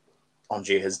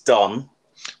Angier has done,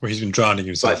 well, he's been drowning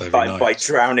himself every night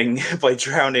by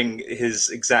drowning his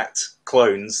exact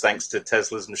clones, thanks to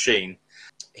Tesla's machine.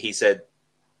 He said,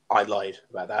 "I lied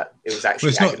about that. It was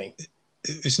actually agony."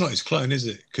 It's not his clone, is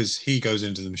it? Because he goes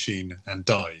into the machine and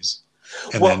dies,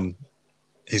 and then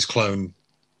his clone.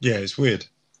 Yeah, it's weird.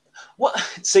 Well,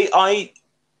 see, I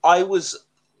was.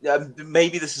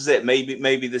 Maybe this is it.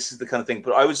 Maybe this is the kind of thing.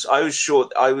 But I was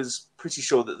pretty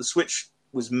sure that the switch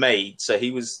was made. So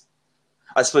he was.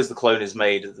 I suppose the clone is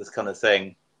made of this kind of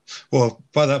thing. Well,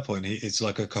 by that point, it's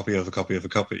like a copy of a copy of a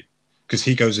copy, because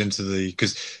he goes into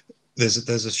because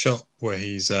there's a shot where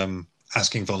he's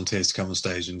asking volunteers to come on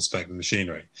stage and inspect the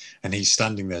machinery, and he's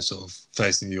standing there sort of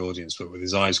facing the audience, but with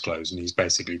his eyes closed, and he's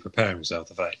basically preparing himself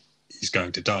the fact he's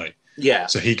going to die. Yeah.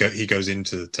 So he goes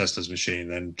into Tesla's machine,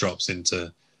 then drops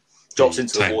into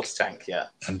the water tank,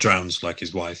 and drowns like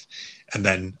his wife, and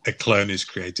then a clone is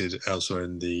created elsewhere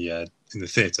in the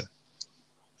theatre.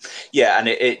 Yeah, and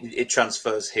it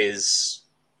transfers his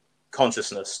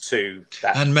consciousness to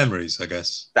that, and memories, I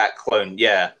guess. That clone,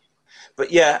 yeah.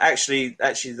 But yeah, actually,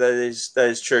 that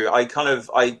is true. I don't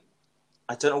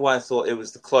know why I thought it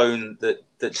was the clone that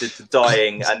did the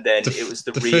dying, and then it was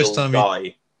the real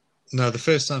guy. The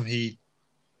first time he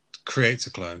creates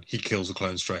a clone, he kills a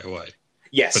clone straight away.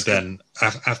 Yes. But then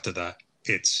after that,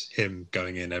 it's him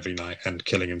going in every night and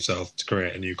killing himself to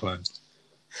create a new clone.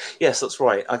 Yes, that's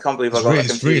right. I can't believe I got that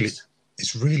confused.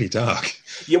 It's really dark.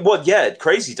 Yeah,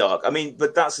 crazy dark. I mean,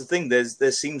 but that's the thing.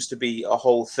 There seems to be a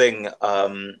whole thing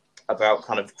about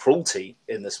kind of cruelty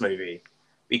in this movie,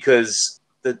 because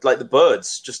the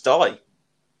birds just die.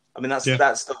 I mean,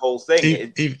 that's the whole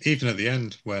thing. Even at the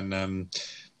end, when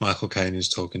Michael Caine is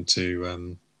talking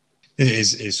to,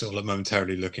 is sort of like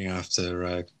momentarily looking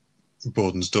after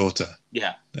Borden's daughter.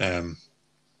 Yeah.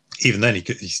 Even then, he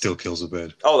still kills a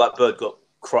bird. Oh, that bird got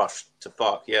crushed to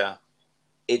fuck. Yeah.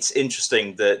 It's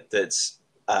interesting that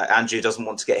Andrew doesn't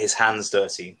want to get his hands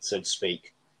dirty, so to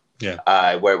speak.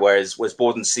 Yeah. Whereas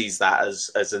Borden sees that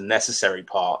as a necessary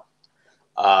part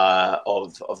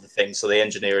of the thing. So they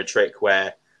engineer a trick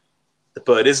where the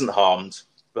bird isn't harmed,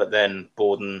 but then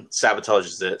Borden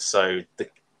sabotages it, so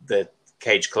the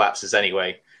cage collapses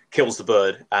anyway, kills the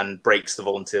bird, and breaks the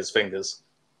volunteer's fingers.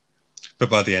 But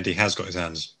by the end, he has got his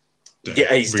hands.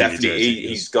 Yeah, he's really definitely dirty,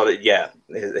 he's got it. Yeah,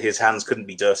 his hands couldn't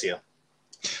be dirtier.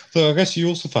 So I guess you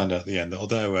also find out at the end that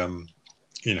although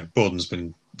Borden's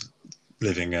been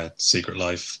living a secret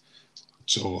life,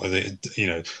 or as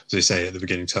they say at the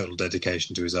beginning, total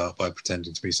dedication to his art by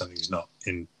pretending to be something he's not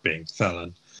in being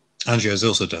Fallon. Andrew has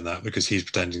also done that because he's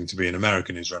pretending to be an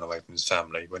American who's run away from his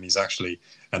family when he's actually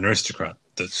an aristocrat.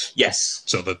 That's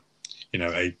sort of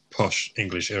a posh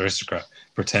English aristocrat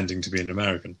pretending to be an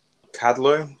American.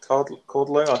 Cardlow?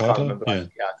 I can't remember. Yeah. I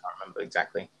can't remember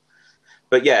exactly.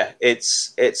 But yeah,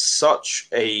 it's such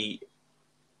a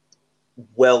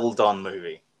well done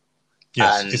movie.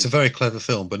 Yes, it's a very clever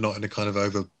film, but not in a kind of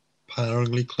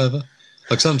overpoweringly clever.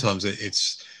 Like sometimes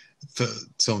it's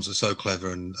films are so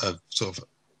clever and sort of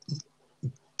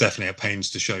definitely at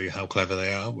pains to show you how clever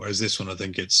they are. Whereas this one, I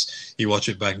think you watch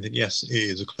it back and think, yes, it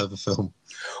is a clever film.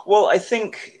 Well, I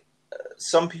think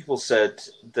some people said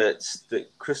that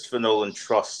Christopher Nolan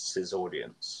trusts his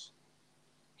audience.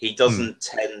 He doesn't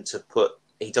tend to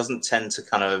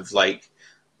kind of like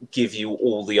give you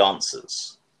all the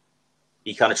answers.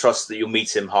 He kind of trusts that you'll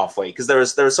meet him halfway, because there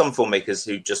are some filmmakers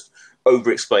who just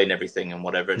over-explain everything and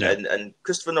whatever. Yeah. And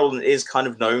Christopher Nolan is kind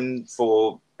of known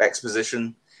for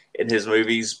exposition in his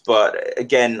movies, but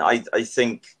again, I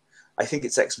think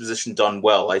it's exposition done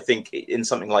well. I think in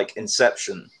something like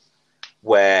Inception,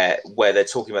 where they're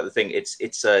talking about the thing,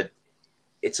 it's a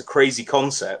crazy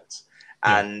concept,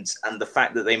 and the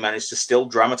fact that they managed to still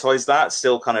dramatize that,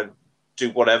 still kind of do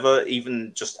whatever,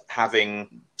 even just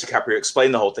having DiCaprio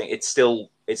explain the whole thing, it still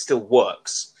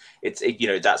works.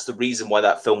 That's the reason why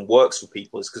that film works for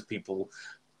people, is because people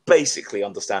basically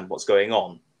understand what's going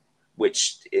on,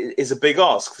 which is a big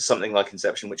ask for something like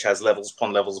Inception, which has levels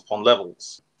upon levels upon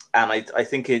levels. And I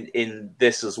think in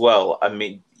this as well, I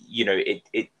mean,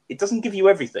 it doesn't give you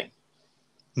everything.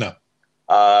 No.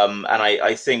 And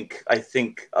I think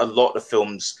a lot of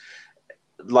films,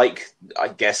 like, I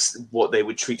guess, what they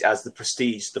would treat as the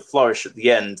prestige, the flourish at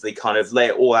the end, they kind of lay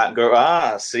it all out and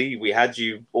go, see, we had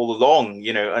you all along,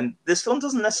 and this film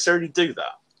doesn't necessarily do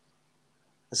that.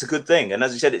 It's a good thing. And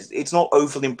as you said, it's not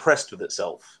overly impressed with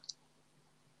itself.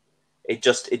 It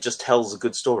just tells a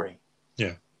good story.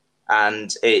 Yeah.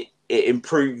 And it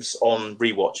improves on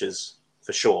rewatches,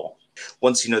 for sure.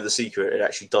 Once you know the secret, it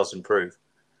actually does improve.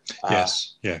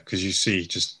 Yes, yeah, because you see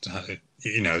just,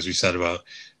 as we said about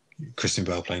Christian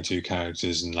Bale playing two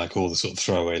characters and like all the sort of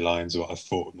throwaway lines of what I've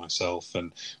thought of myself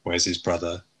and where's his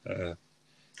brother.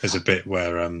 There's a bit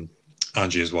where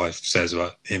Angie's wife says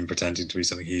about him pretending to be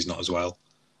something he's not as well.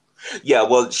 Yeah,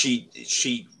 well,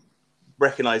 she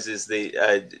recognizes they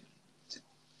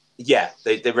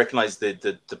recognize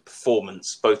the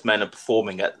performance. Both men are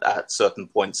performing at certain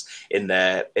points in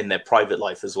their private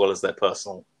life as well as their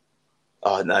personal.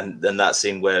 And that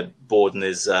scene where Borden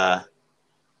is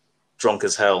drunk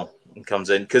as hell and comes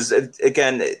in, because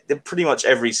again, pretty much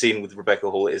every scene with Rebecca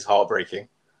Hall is heartbreaking.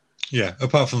 Yeah,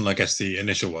 apart from I guess the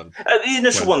initial one. The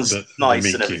initial one's nice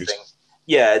the and everything. Cute.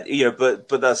 Yeah, but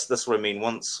that's what I mean.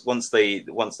 Once they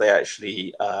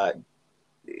actually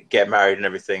get married and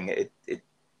everything,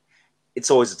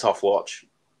 it's always a tough watch.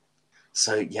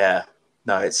 So yeah,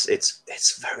 no,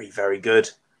 it's very, very good.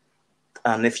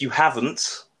 And if you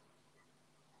haven't,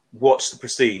 watch The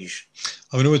Prestige.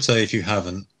 I mean, I would say if you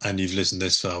haven't and you've listened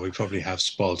this far, we probably have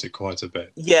spoiled it quite a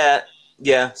bit. Yeah.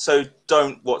 So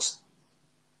don't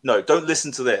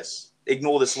listen to this.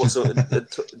 Ignore this whatsoever.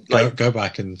 Go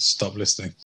back and stop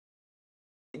listening.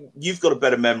 You've got a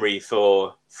better memory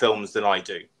for films than I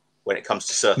do when it comes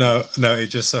to certain. No, it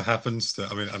just so happens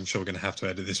that, I mean, I'm sure we're going to have to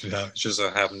edit this out. It just so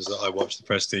happens that I watched The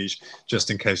Prestige just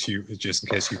in case you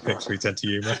picked Sweet Sense of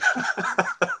Humour.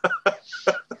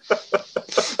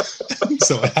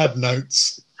 So I had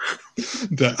notes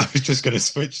that I was just going to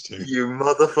switch to. You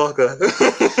motherfucker.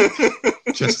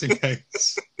 Just in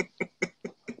case.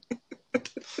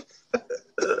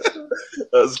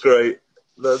 That's great.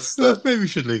 That's maybe we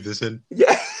should leave this in.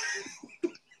 Yeah.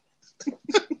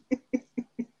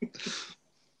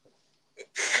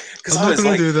 because I'm not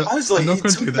going to do that. I was like, I'm not you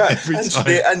going to took do that that every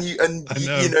engineer time. and I you,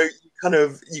 know. you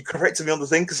know, you corrected me on the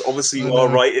thing because obviously I you are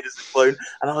know. right. It is a clone,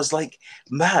 and I was like,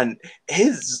 man,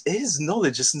 his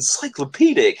knowledge is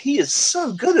encyclopedic. He is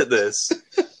so good at this.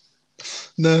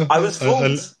 No, I was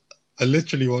fooled. I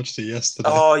literally watched it yesterday.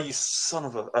 Oh, you son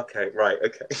of a. Okay, right.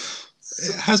 Okay.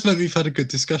 It has meant we've had a good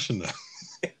discussion, though.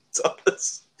 It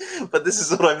does. But this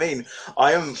is what I mean.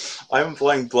 I am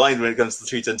flying blind when it comes to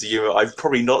 310 to Yuma. I've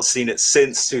probably not seen it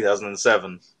since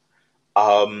 2007.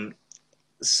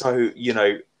 So, you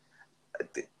know,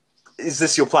 is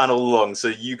this your plan all along? So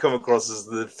you come across as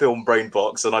the film brain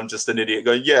box, and I'm just an idiot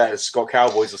going, yeah, it's got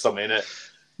cowboys or something in it.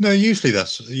 No, usually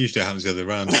happens the other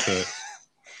way around. But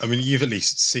I mean, you've at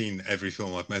least seen every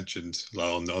film I've mentioned,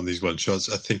 like on these one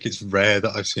shots. I think it's rare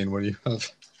that I've seen one you have.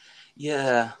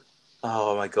 Yeah.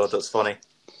 Oh my god, that's funny.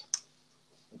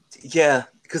 Yeah,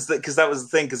 because that was the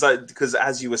thing. Because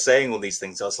as you were saying all these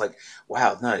things, I was like,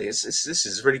 wow, no, this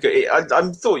is really good. I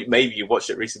thought maybe you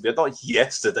watched it recently, but not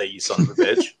yesterday, you son of a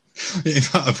bitch. In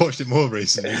fact, I've watched it more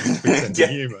recently with Tender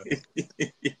Humour.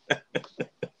 Yeah.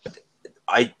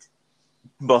 I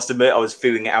must admit, I was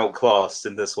feeling outclassed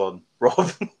in this one,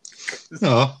 Rob.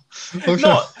 Oh,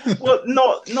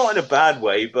 not in a bad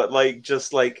way, but like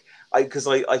just like I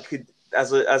could,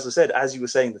 as I said, as you were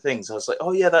saying the things, I was like,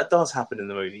 oh yeah, that does happen in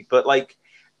the movie, but like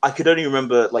I could only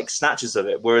remember like snatches of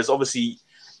it, whereas obviously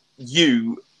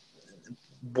you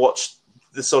watched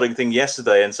the Sodding thing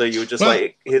yesterday, and so you were just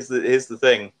like, here's the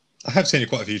thing. I have seen it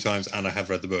quite a few times, and I have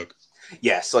read the book.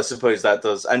 Yes, I suppose that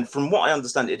does. And from what I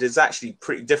understand, it is actually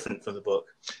pretty different from the book.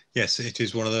 Yes, it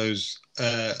is one of those.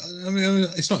 I mean,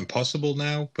 it's not impossible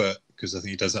now, but because I think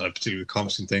he does that, particularly with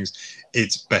comics and things,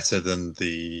 it's better than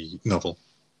the novel.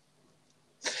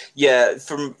 Yeah,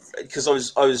 because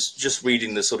I was just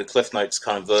reading the sort of Cliff Notes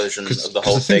kind of version of the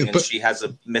whole thing, and she has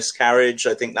a miscarriage.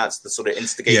 I think that's the sort of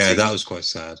instigating. Yeah, that was quite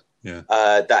sad. Yeah,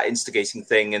 that instigating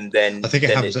thing, and then I think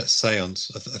it happens at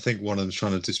seance. I think one of them's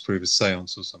trying to disprove a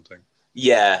seance or something.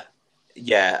 Yeah,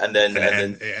 and then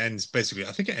it ends basically.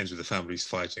 I think it ends with the families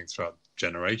fighting throughout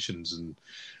generations, and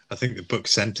I think the book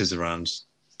centers around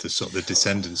the sort of the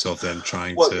descendants of them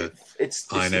trying to it's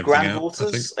iron the everything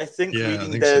granddaughters, out. I think, Yeah,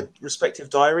 reading their respective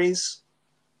diaries.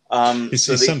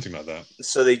 It's something like that.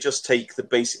 So they just take the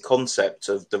basic concept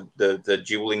of the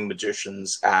dueling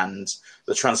magicians and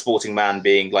the transporting man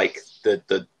being like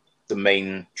the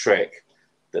main trick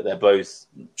that they're both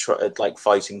like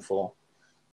fighting for.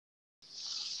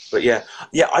 But yeah,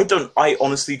 I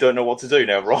honestly don't know what to do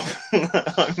now, Rob.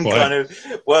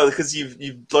 Because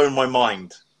you've blown my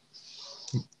mind.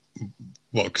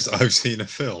 What? Because I've seen a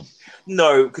film.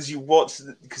 No, because you watched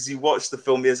the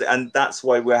film, and that's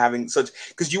why we're having such.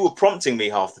 Because you were prompting me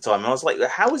half the time, and I was like,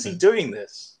 "How is he doing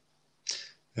this?"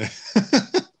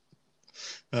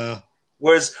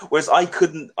 Whereas I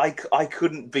couldn't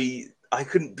be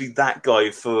that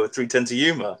guy for 310 to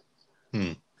Yuma.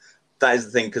 That is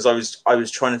the thing, because I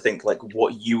was trying to think like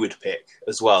what you would pick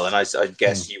as well, and I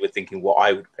guess you were thinking what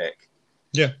I would pick.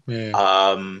 Yeah.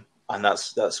 And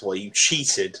that's why you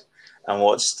cheated and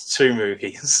watched 2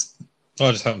 movies.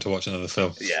 I just happened to watch another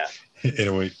film. Yeah. In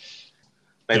a week.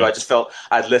 Maybe I just felt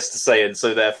I had less to say, and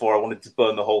so therefore I wanted to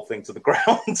burn the whole thing to the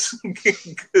ground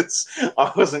because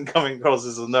I wasn't coming across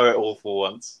as a know-it-all for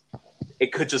once.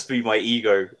 It could just be my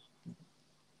ego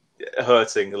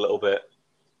hurting a little bit.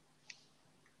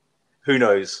 Who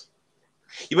knows?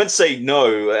 You meant to say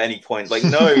no at any point, like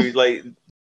no, like.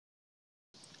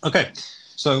 Okay,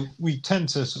 so we tend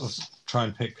to sort of try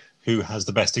and pick who has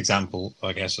the best example,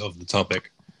 I guess, of the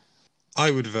topic.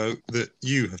 I would vote that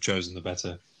you have chosen the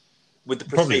better, with the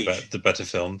Prestige. Probably the better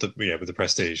film. With the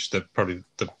Prestige, probably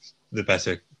the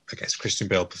better, I guess, Christian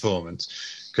Bale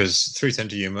performance. Because 310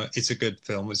 to Yuma, it's a good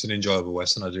film. It's an enjoyable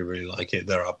western. I do really like it.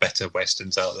 There are better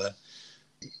westerns out there.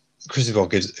 Christian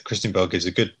Bale gives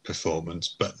a good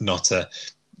performance, but not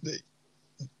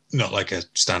like a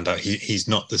standout. He's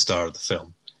not the star of the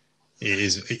film. It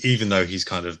is, even though he's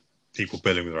kind of equal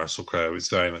billing with Russell Crowe. It's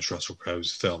very much Russell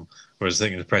Crowe's film. Whereas I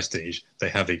think in The Prestige, they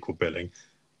have equal billing.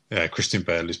 Christian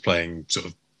Bale is playing sort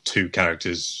of 2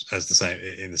 characters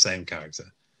in the same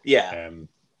character. Yeah.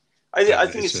 I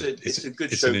think it's a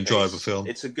good it's showcase. an enjoyable film.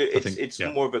 It's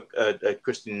more of a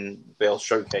Christian Bale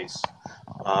showcase.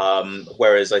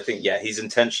 Whereas I think he's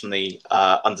intentionally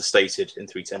understated in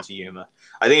 310 to Yuma.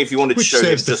 I think if you wanted to show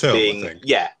him just being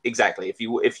exactly. If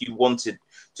you wanted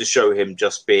to show him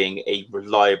just being a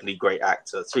reliably great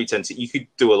actor, 310 to, you could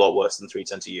do a lot worse than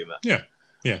 310 to Yuma. Yeah.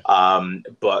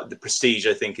 But The Prestige,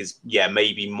 I think, is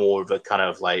maybe more of a kind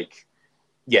of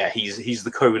he's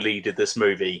the co-lead of this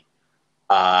movie.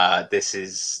 This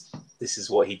is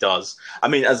what he does. I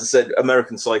mean, as I said,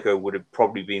 American Psycho would have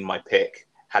probably been my pick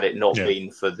had it not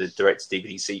been for the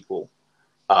direct-to-DVD sequel,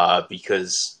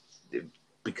 because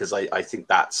I think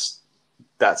that's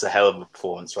a hell of a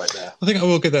performance right there. I think I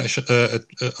will give that.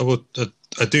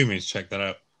 I do mean to check that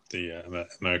out. The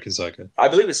American Psycho. I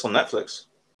believe it's on Netflix.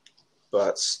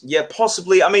 But yeah,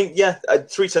 possibly. I mean, yeah,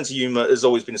 3 Sense of Humor has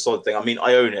always been a solid thing. I mean,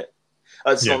 I own it.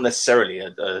 It's not necessarily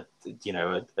an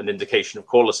indication of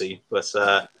quality, but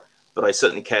I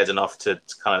certainly cared enough to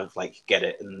kind of like get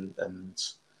it and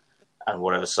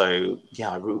whatever. So yeah,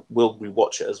 I will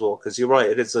rewatch it as well, because you're right,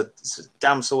 it's a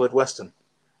damn solid Western.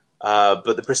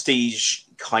 But The Prestige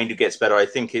kind of gets better. I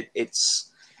think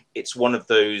it's one of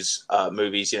those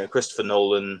movies. Christopher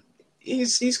Nolan.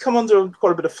 He's come under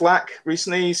quite a bit of flack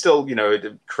recently. He's still,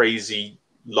 a crazy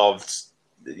loved,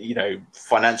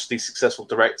 financially successful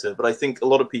director. But I think a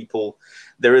lot of people,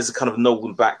 there is a kind of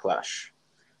Nolan backlash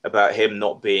about him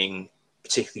not being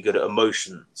particularly good at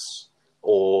emotions,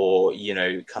 or,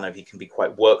 kind of he can be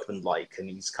quite workmanlike, and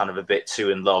he's kind of a bit too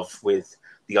in love with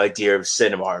the idea of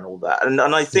cinema and all that. And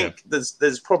I think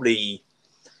there's probably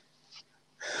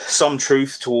some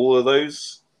truth to all of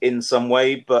those in some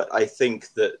way, but I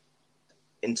think that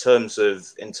in terms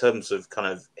of kind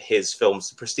of his films,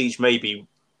 The Prestige may be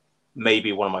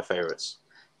one of my favorites.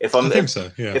 I think so.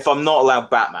 Yeah. If I'm not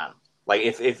allowed Batman, like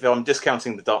if I'm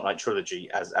discounting the Dark Knight trilogy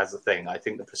as a thing, I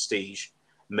think The Prestige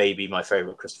may be my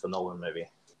favorite Christopher Nolan movie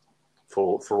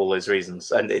for all those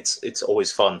reasons. And it's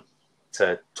always fun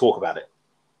to talk about it,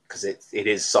 because it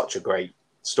is such a great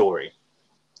story.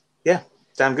 Yeah,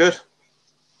 damn good.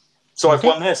 So I've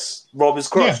won this. Rob is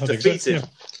crushed, defeated. So,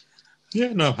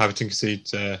 yeah, no, I'm happy to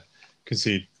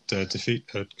concede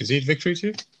victory to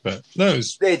you, but no,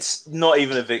 it's not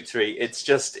even a victory. It's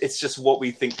just what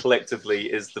we think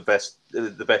collectively is the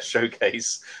best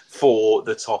showcase for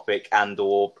the topic and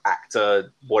or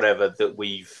actor, whatever that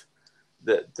we've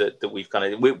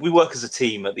kind of we work as a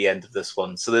team at the end of this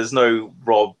one. So there's no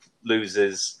Rob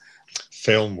loses,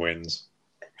 film wins.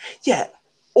 Yeah,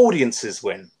 audiences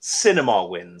win, cinema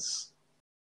wins.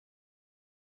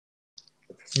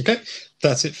 Okay,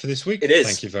 that's it for this week. It is.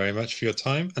 Thank you very much for your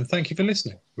time, and thank you for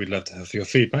listening. We'd love to have your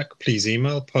feedback. Please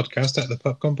email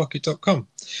podcast@thepopcornbucket.com.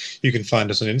 You can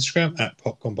find us on Instagram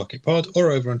 @popcornbucketpod,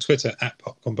 or over on Twitter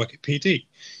 @popcornbucketpd.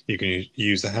 You can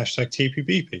use the hashtag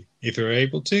TPBP. If you're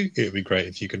able to, it would be great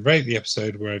if you could rate the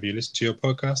episode wherever you listen to your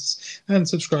podcasts, and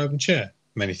subscribe and share.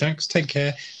 Many thanks, take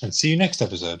care, and see you next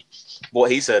episode. What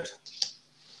he said.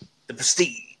 The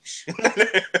Prestige.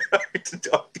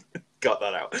 Got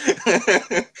that out.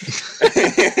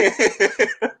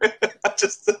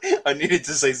 I needed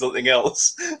to say something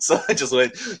else, so I just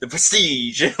went The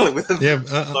Prestige. I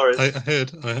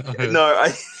heard. No,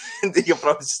 I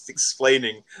was just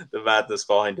explaining the madness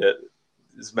behind it.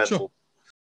 It's mental. Sure.